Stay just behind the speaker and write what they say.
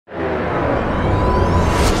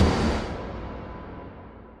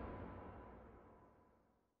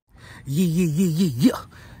Yeah.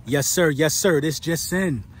 Yes, sir. This just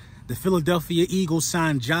in. The Philadelphia Eagles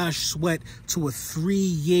signed Josh Sweat to a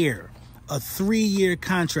three-year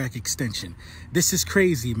contract extension. This is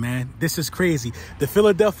crazy, man. This is crazy. The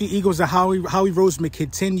Philadelphia Eagles and Howie Roseman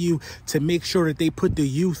continue to make sure that they put the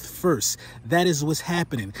youth first. That is what's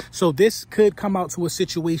happening. So this could come out to a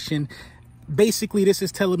situation. Basically, this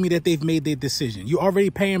is telling me that they've made their decision. You're already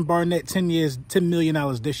paying Barnett $10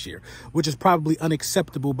 million this year, which is probably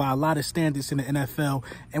unacceptable by a lot of standards in the NFL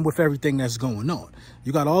and with everything that's going on.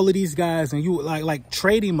 You got all of these guys and you like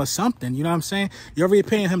trade him or something. You know what I'm saying? You're already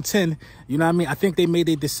paying him 10. You know what I mean? I think they made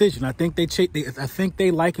their decision. I think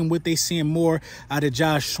they liking what they seeing more out of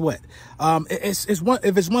Josh Sweat.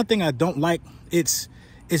 If it's one thing I don't like, it's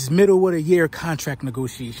middle of the year contract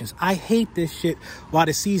negotiations. I hate this shit while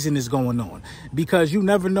the season is going on because you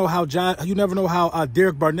never know how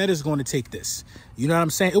Derek Barnett is going to take this. You know what I'm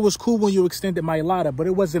saying? It was cool when you extended Mailata, but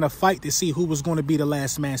it wasn't a fight to see who was going to be the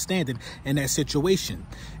last man standing in that situation.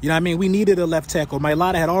 You know what I mean? We needed a left tackle.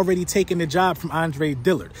 Mailata had already taken the job from Andre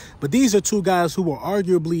Dillard, but these are two guys who were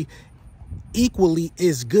arguably equally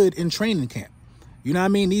as good in training camp. You know what I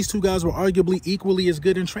mean? These two guys were arguably equally as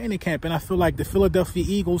good in training camp. And I feel like the Philadelphia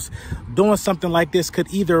Eagles doing something like this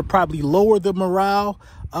could either probably lower the morale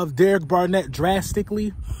of Derek Barnett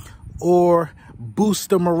drastically or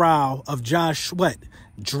boost the morale of Josh Sweat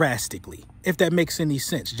drastically, if that makes any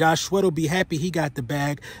sense. Josh Sweat will be happy he got the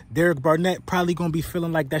bag. Derek Barnett probably going to be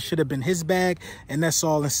feeling like that should have been his bag, and that's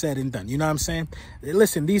all said and done. You know what I'm saying?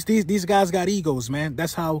 Listen, these guys got egos, man.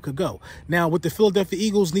 That's how it could go. Now, what the Philadelphia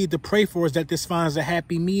Eagles need to pray for is that this finds a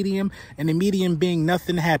happy medium, and the medium being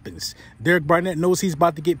nothing happens. Derek Barnett knows he's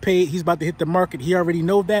about to get paid. He's about to hit the market. He already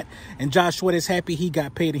know that, and Josh Sweat is happy he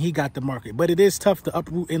got paid and he got the market. But it is tough to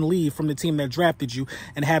uproot and leave from the team that drafted you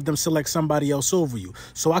and have them select somebody else over you.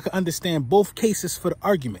 So I can understand both cases for the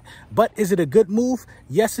argument. But is it a good move?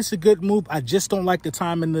 Yes, it's a good move. I just don't like the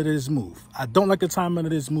timing of this move. I don't like the timing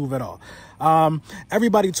of this move at all.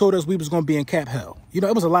 Everybody told us we was going to be in cap hell. You know,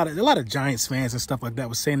 it was a lot of Giants fans and stuff like that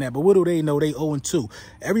was saying that. But what do they know? They 0-2.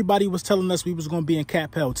 Everybody was telling us we was going to be in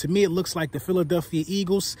cap hell. To me, it looks like the Philadelphia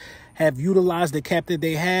Eagles have utilized the cap that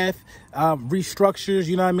they have, restructures,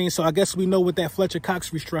 you know what I mean? So I guess we know what that Fletcher Cox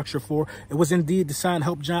restructure for. It was indeed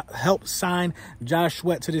to help sign Josh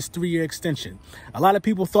Sweat to this 3-year extension. A lot of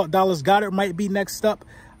people thought Dallas Goedert might be next up.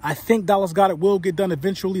 I think Dallas Goedert will get done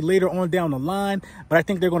eventually later on down the line, but I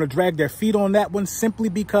think they're going to drag their feet on that one simply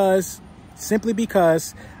because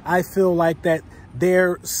I feel like that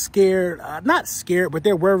they're scared, not scared, but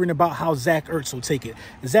they're worrying about how Zach Ertz will take it.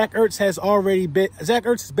 Zach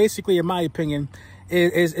Ertz is basically, in my opinion,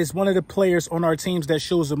 is one of the players on our teams that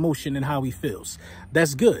shows emotion and how he feels.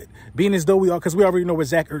 That's good. Being as though because we already know where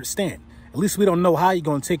Zach Ertz stands. At least we don't know how you're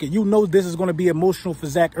going to take it. You know this is going to be emotional for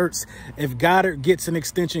Zach Ertz if Goddard gets an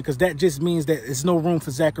extension, because that just means that there's no room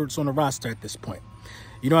for Zach Ertz on the roster at this point.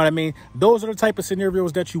 You know what I mean? Those are the type of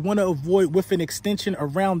scenarios that you want to avoid with an extension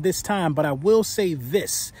around this time. But I will say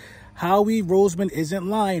this. Howie Roseman isn't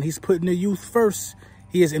lying. He's putting the youth first.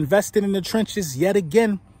 He is invested in the trenches yet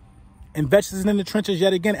again. And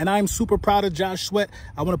I'm super proud of Josh Sweat.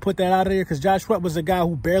 I want to put that out of there because Josh Sweat was a guy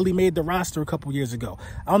who barely made the roster a couple years ago.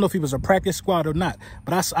 I don't know if he was a practice squad or not,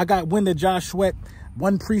 but I got wind of Josh Sweat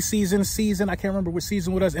one preseason season. I can't remember what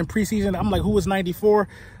season with us. In preseason, I'm like, who was 94?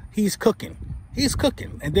 He's cooking. He's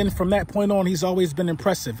cooking. And then from that point on, he's always been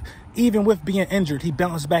impressive. Even with being injured, he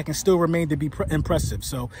bounced back and still remained to be impressive.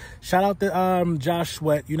 So shout out to Josh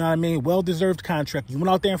Sweat. You know what I mean? Well-deserved contract. You went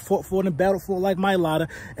out there and fought for it and battled for it like Mailata.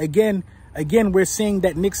 Again, we're seeing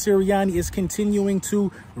that Nick Sirianni is continuing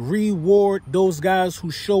to reward those guys who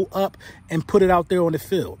show up and put it out there on the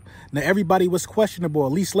field. Now, everybody was questionable.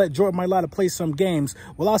 At least let Jordan Mailata play some games.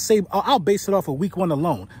 Well, I'll base it off of week 1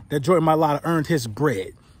 alone that Jordan Mailata earned his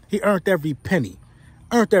bread. He earned every penny.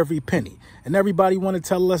 And everybody want to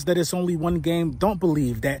tell us that it's only one game. Don't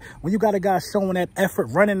believe that. When you got a guy showing that effort,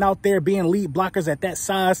 running out there, being lead blockers at that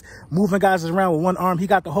size, moving guys around with one arm, he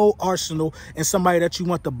got the whole arsenal and somebody that you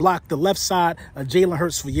want to block the left side of Jalen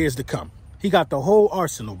Hurts for years to come. He got the whole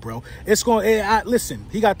arsenal, bro. Listen,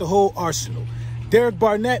 he got the whole arsenal. Derek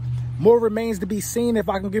Barnett, more remains to be seen if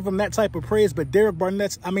I can give him that type of praise. But Derek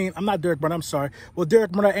Barnett, I'm not Derek Barnett, I'm sorry. Well,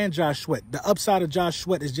 Derek Barnett and Josh Sweat. The upside of Josh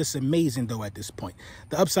Sweat is just amazing, though, at this point.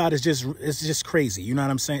 The upside is just crazy. You know what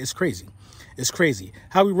I'm saying? It's crazy. It's crazy.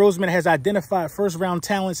 Howie Roseman has identified first-round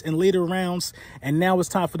talents in later rounds, and now it's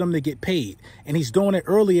time for them to get paid. And he's doing it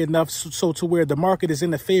early enough so to where the market is in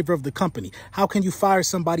the favor of the company. How can you fire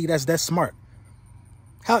somebody that's that smart?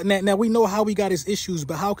 Now we know how he got his issues,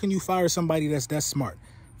 but how can you fire somebody that's that smart?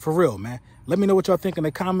 For real, man. Let me know what y'all think in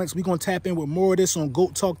the comments. We're going to tap in with more of this on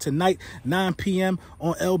GOAT Talk tonight, 9 p.m.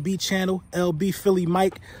 on LB channel, LB Philly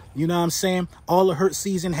Mike. You know what I'm saying? All the Hurt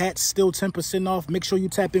Season hats still 10% off. Make sure you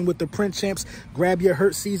tap in with the Print Champs. Grab your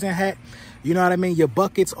Hurt Season hat. You know what I mean? Your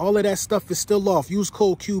buckets, all of that stuff is still off. Use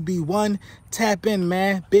code QB1. Tap in,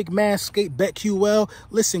 man. Big Man Skate, BetQL.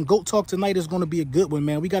 Listen, GOAT Talk tonight is going to be a good one,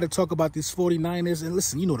 man. We got to talk about these 49ers. And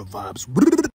listen, you know the vibes.